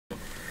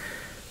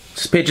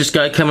This Patriots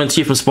guy coming to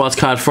you from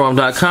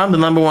sportscardforum.com, the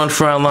 #1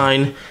 for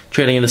online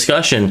trading and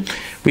discussion.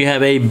 We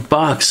have a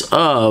box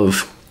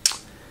of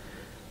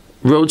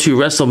Road to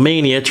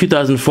Wrestlemania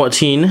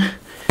 2014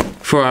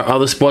 for our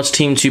other sports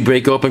team to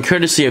break open,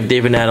 courtesy of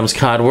David Adams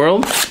Card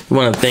World. We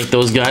want to thank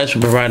those guys for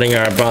providing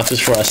our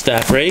boxes for our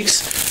staff breaks.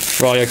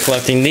 For all your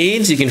collecting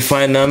needs, you can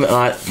find them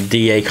at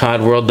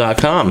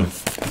dacardworld.com.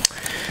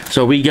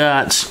 So we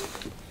got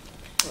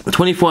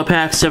 24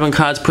 packs, 7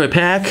 cards per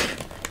pack.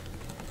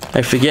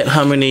 I forget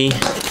how many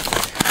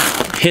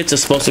hits are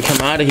supposed to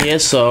come out of here,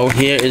 so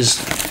here is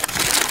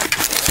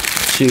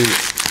to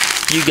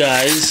you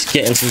guys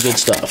getting some good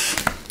stuff.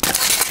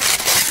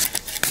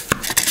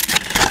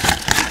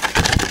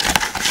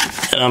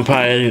 And I'm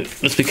probably,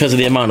 just because of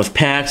the amount of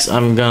packs,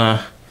 I'm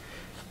gonna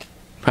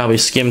probably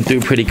skim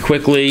through pretty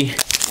quickly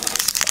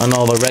on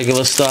all the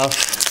regular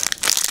stuff.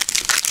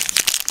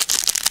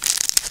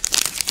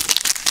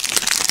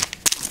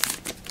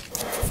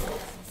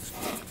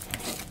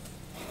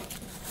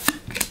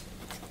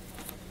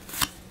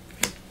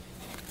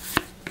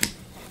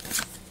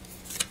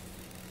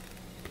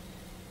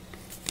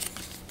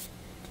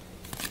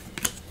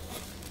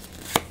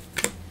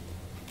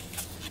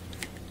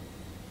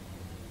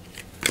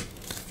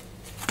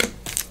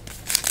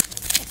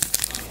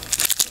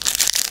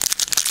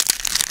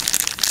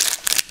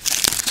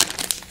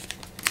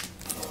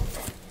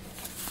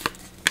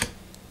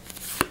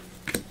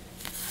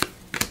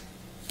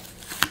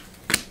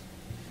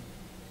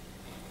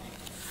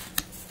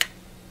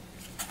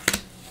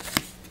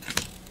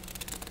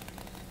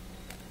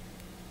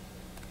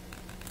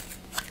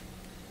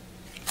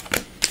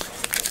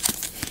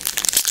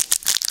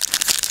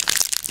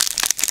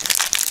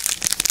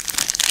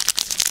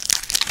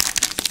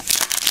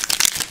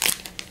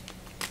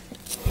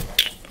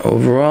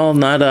 Overall,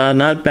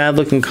 not bad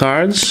looking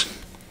cards.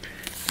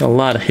 A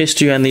lot of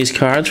history on these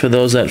cards for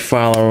those that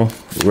follow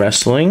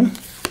wrestling.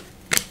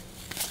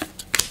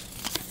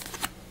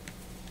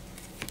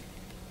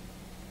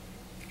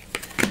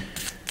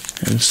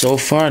 And so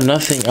far,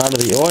 nothing out of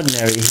the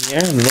ordinary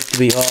here. They look to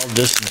be all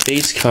just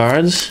base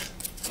cards.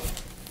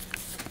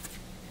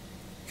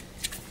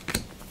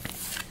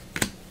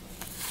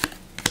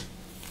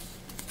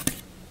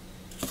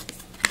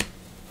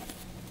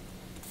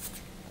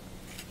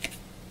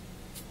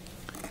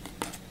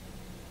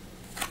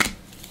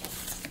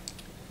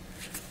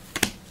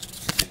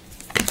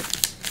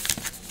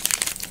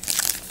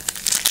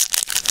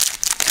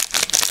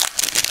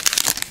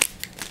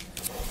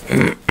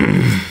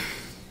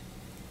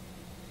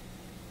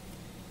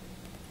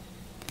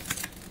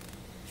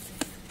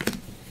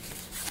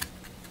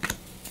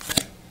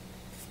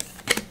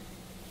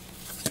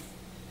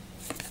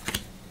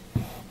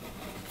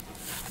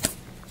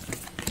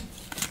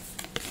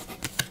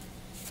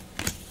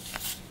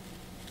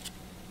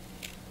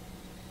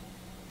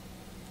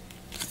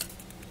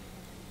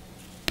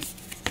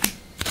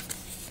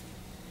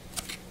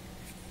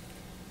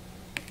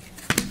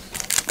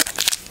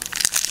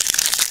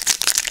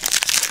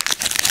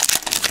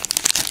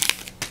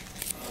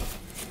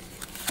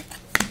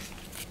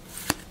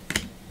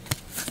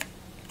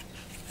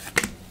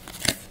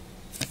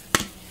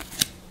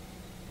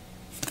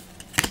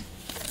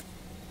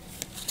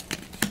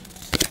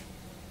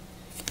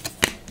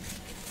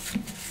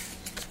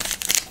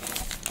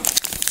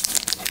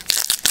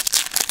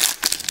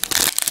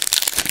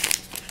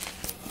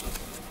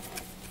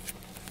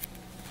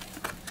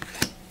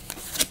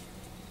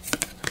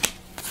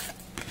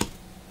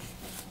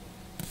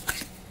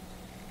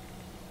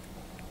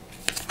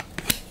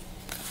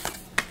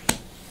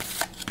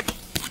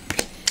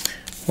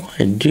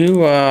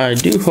 I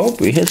do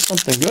hope we hit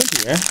something good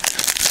here.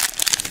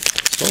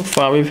 So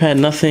far, we've had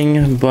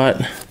nothing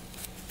but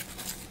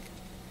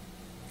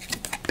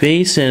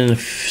base and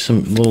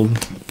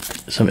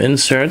some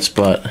inserts,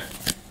 but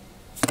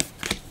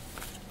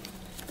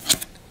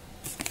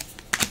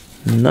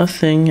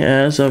nothing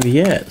as of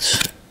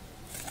yet.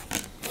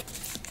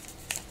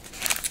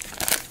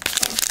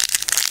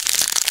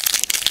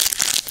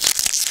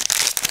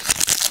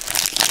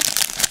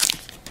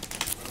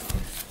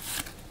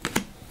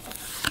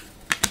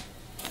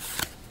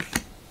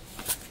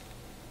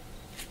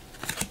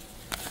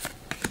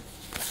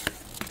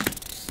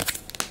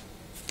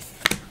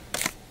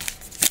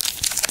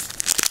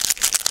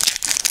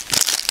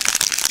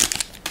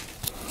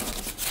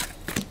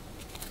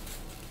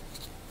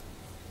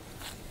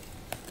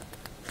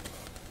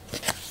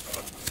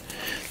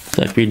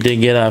 Like we did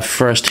get our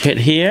first hit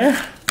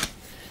here.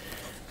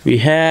 We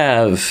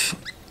have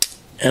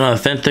an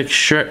authentic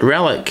shirt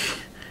relic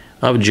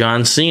of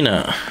John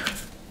Cena.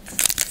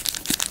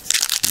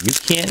 You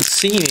can't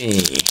see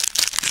me.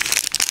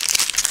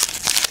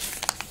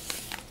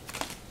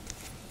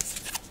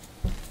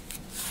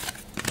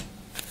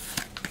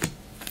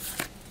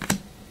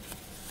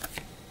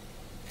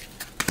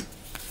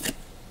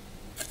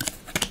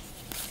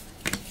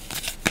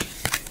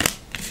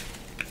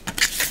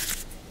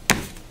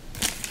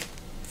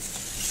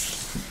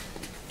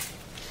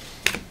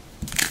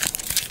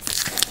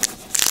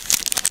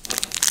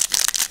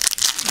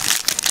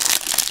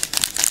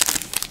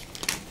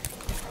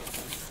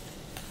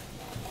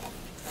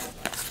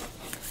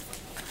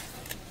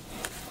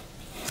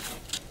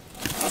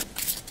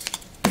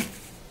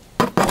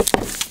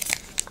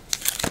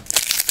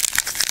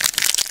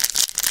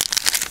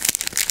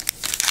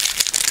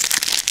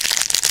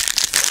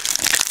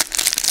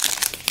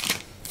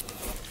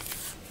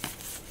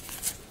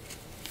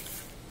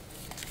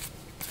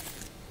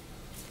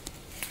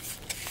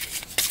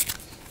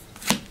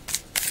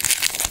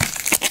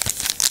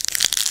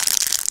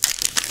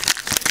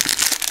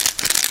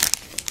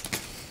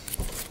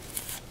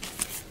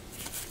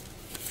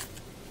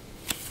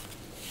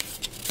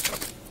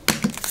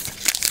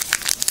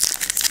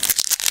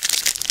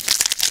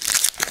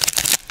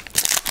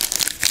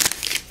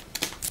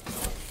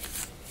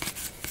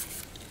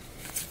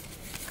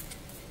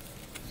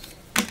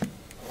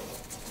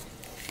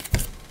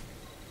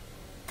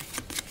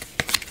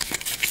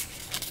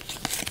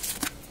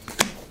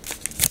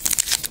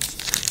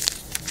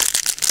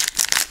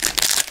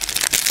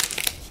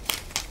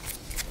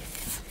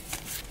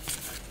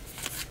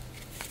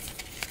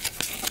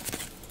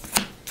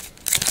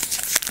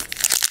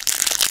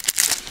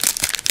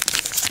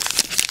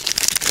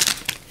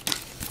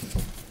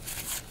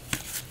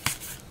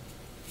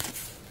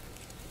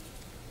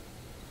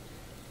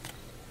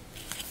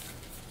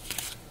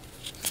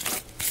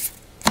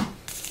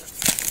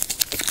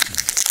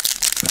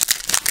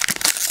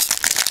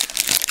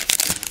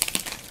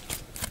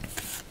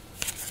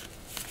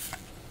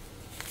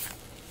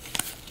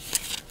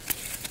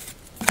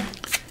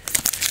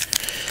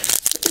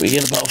 We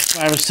get about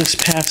 5 or 6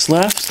 packs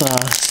left. So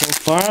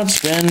far, it's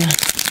been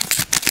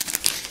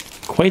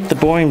quite the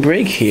boring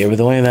break here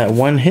with only that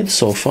one hit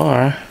so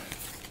far.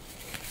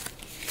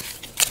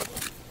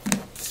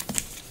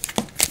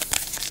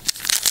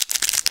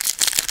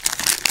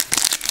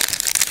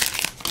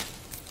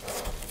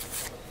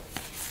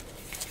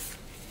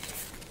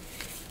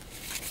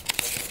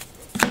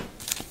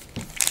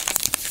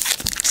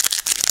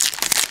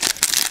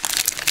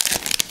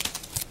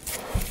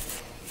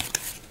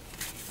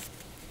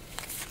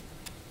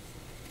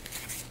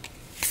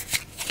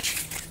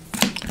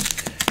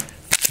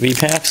 Three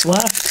packs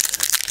left.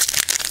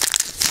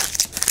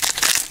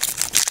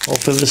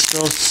 Hopefully there's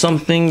still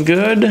something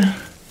good.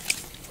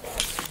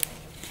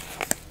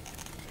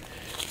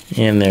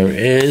 And there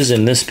is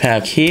in this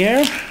pack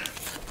here.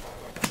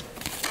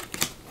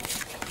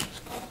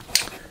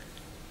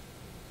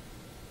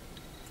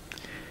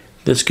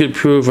 This could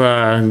prove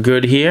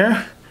good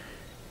here.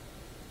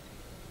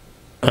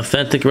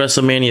 Authentic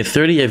WrestleMania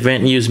 30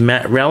 event used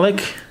matte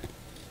relic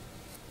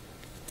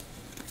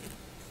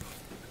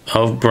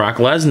of Brock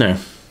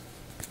Lesnar.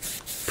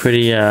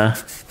 Pretty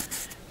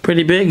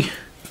big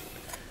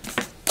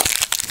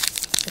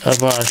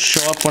of a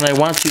show up when I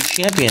want to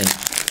champion.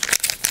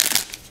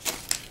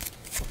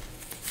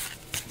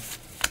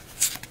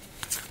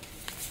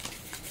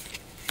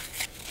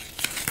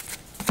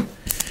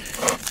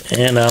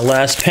 And our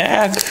last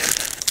pack,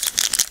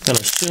 I'm going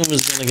to assume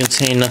is going to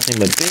contain nothing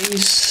but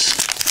base.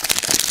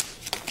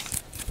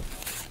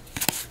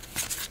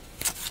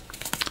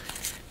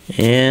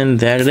 And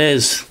that it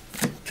is.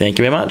 Thank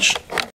you very much.